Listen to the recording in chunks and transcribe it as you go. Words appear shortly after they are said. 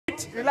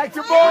moment. You like to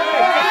move it.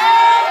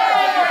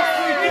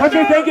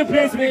 Okay, thank you,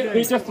 please.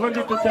 We just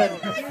wanted to tell.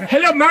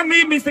 Hello,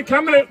 mommy, Mr.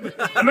 Camera.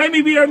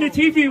 Maybe we are on the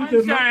TV with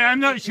the. Sorry, I'm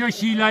not sure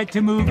she liked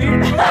to move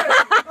in.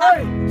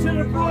 Hey, to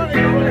the front.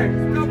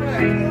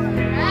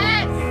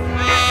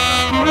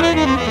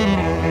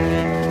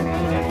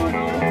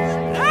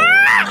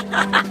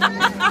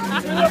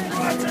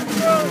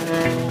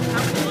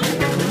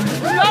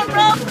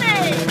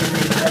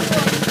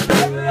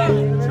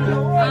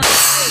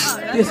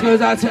 This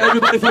goes out to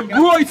everybody from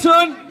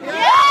Brighton.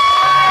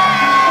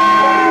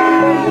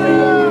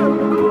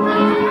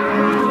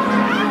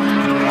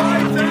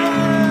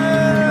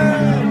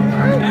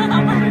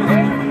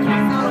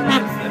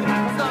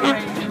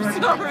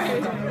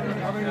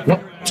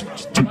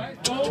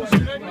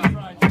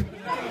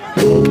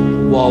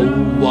 Wow,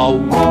 wow,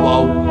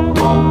 wow,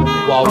 wow,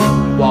 wow,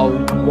 wow,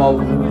 wow,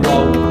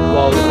 wow,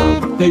 wow.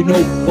 They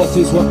know what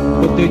is what,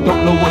 but they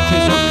don't know what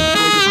is what.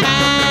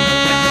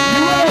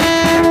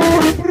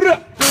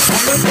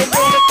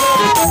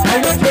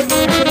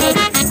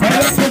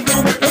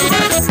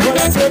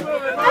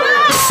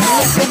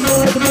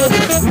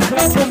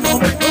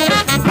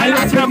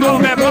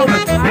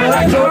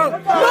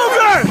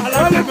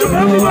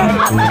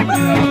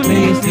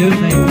 Please do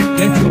me,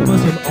 get your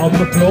bosom on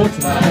the floor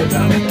tonight.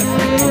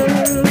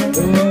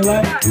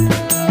 Alright,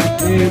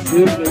 please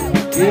do me,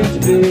 get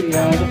your booty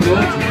on the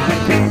floor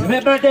tonight.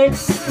 Remember this?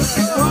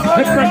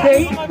 Make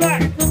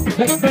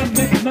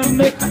my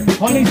mic,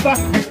 honey's back,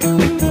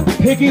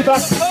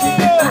 piggyback,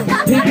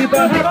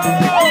 piggyback.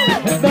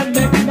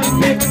 Make my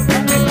mic.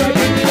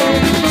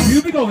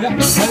 Here we go, yeah. I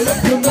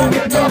like to move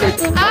it, move it.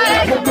 I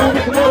like to move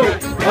it, move it.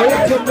 I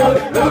like to move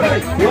it, move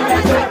it.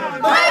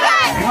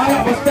 I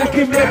was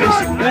taking rubbish,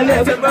 a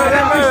little bit more.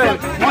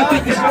 I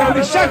think this one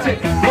is shouting.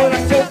 I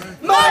like to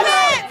move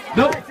it.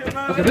 No,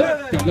 look at that.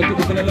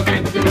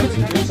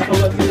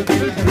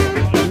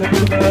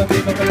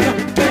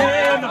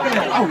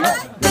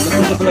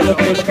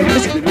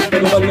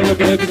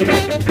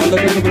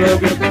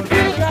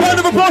 Round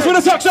of applause for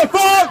the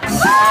saxophone.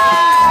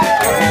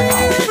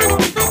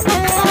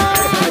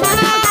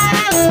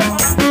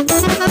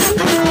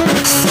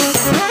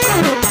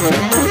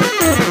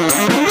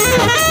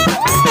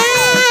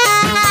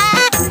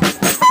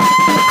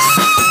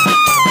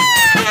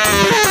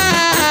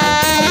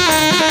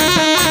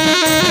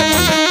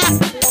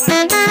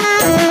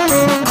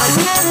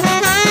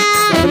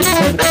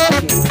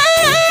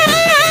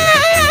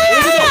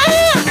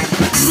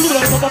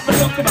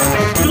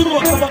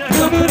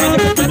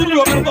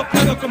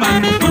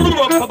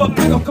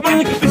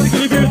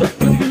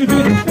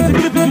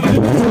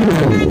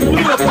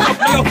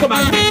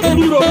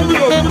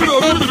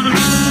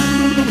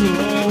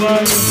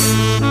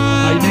 I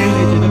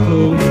nearly did a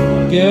clue.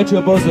 Get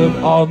your bosom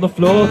on the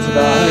floor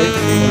tonight.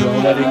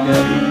 We're letting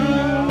them.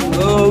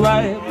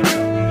 Alright.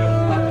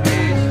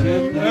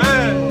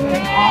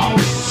 Oh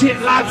shit,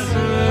 lads!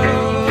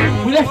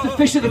 We left the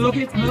fish at the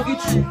luggage.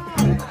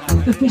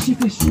 The fishy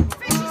fish.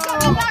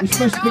 We're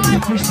supposed to bring the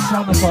fish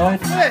on the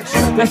side.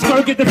 Let's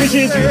go get the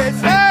fishes.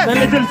 The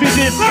little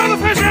fishes.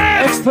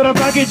 Extra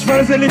baggage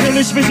for the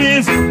little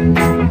fishes.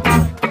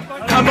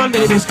 Come on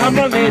ladies, come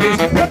on ladies.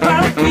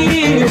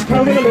 Please,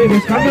 come on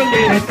ladies, come on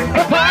ladies.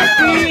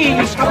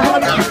 Please, come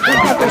on.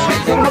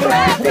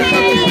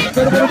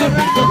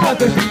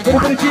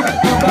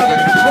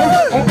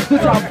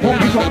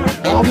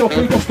 All your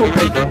feet are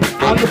stopping,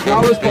 and the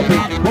flowers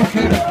popping.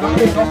 Walking the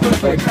flowers off the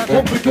face.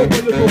 Don't forget the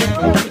little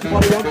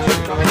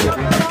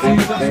see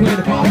that's where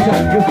the party's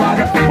on. You'll find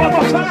it. One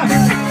more time.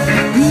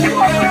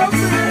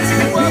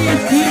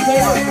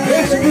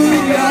 Let's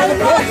move it out of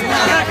the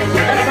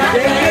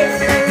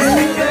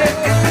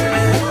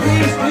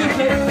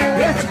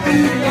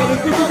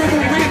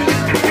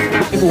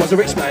if I was a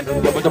rich man, we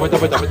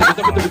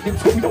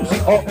don't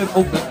see all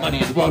that money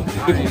in the world. If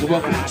it was a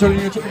world, turning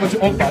you too much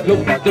on my look,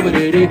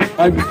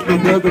 I'm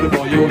never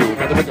for you.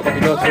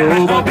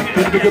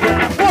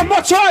 One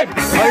more time!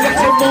 I like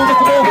to move at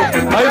the moment.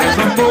 I like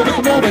to move at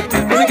the moment.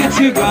 Gonna get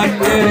you right,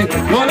 lady.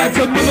 I like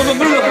to move,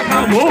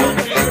 come on.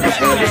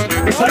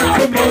 It's like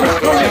to move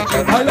it.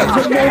 I like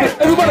to move it.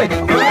 Everybody!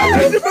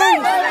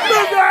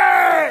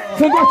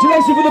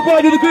 Congratulations for the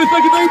bride of the group.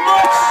 Thank you very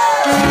much.